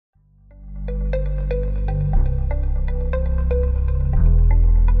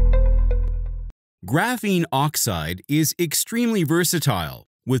Graphene oxide is extremely versatile,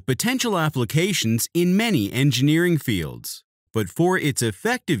 with potential applications in many engineering fields. But for its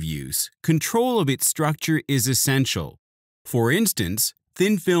effective use, control of its structure is essential. For instance,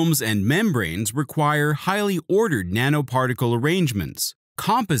 thin films and membranes require highly ordered nanoparticle arrangements,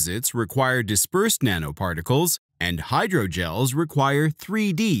 composites require dispersed nanoparticles, and hydrogels require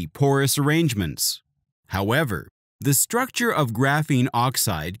 3D porous arrangements. However, the structure of graphene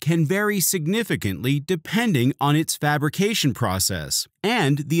oxide can vary significantly depending on its fabrication process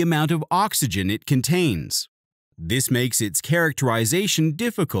and the amount of oxygen it contains. This makes its characterization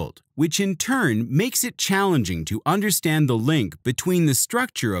difficult, which in turn makes it challenging to understand the link between the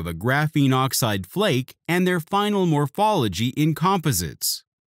structure of a graphene oxide flake and their final morphology in composites.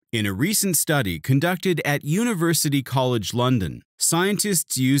 In a recent study conducted at University College London,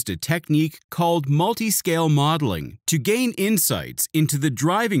 scientists used a technique called multiscale modeling to gain insights into the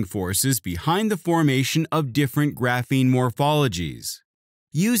driving forces behind the formation of different graphene morphologies.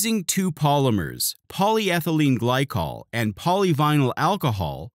 Using two polymers, poly-ethylene glycol and polyvinyl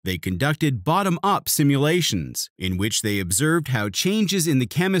alcohol, they conducted bottom-up simulations in which they observed how changes in the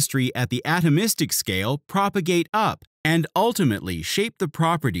chemistry at the atomistic scale propagate up and ultimately shape the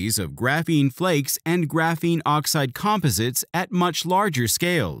properties of graphene flakes and graphene oxide composites at much larger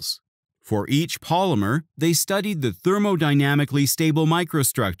scales. For each polymer, they studied the thermodynamically stable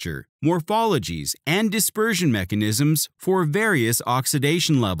microstructure, morphologies, and dispersion mechanisms for various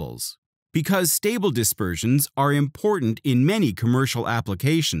oxidation levels. Because stable dispersions are important in many commercial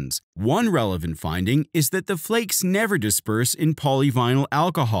applications, one relevant finding is that the flakes never disperse in polyvinyl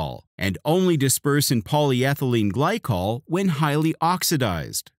alcohol and only disperse in polyethylene glycol when highly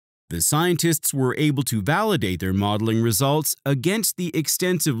oxidized. The scientists were able to validate their modeling results against the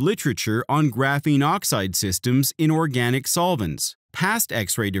extensive literature on graphene oxide systems in organic solvents, past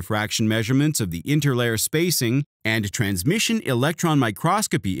X-ray diffraction measurements of the interlayer spacing, and transmission electron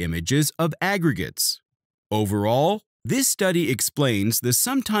microscopy images of aggregates. Overall, this study explains the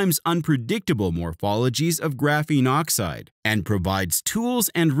sometimes unpredictable morphologies of graphene oxide and provides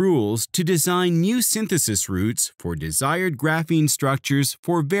tools and rules to design new synthesis routes for desired graphene structures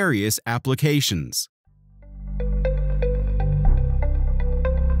for various applications.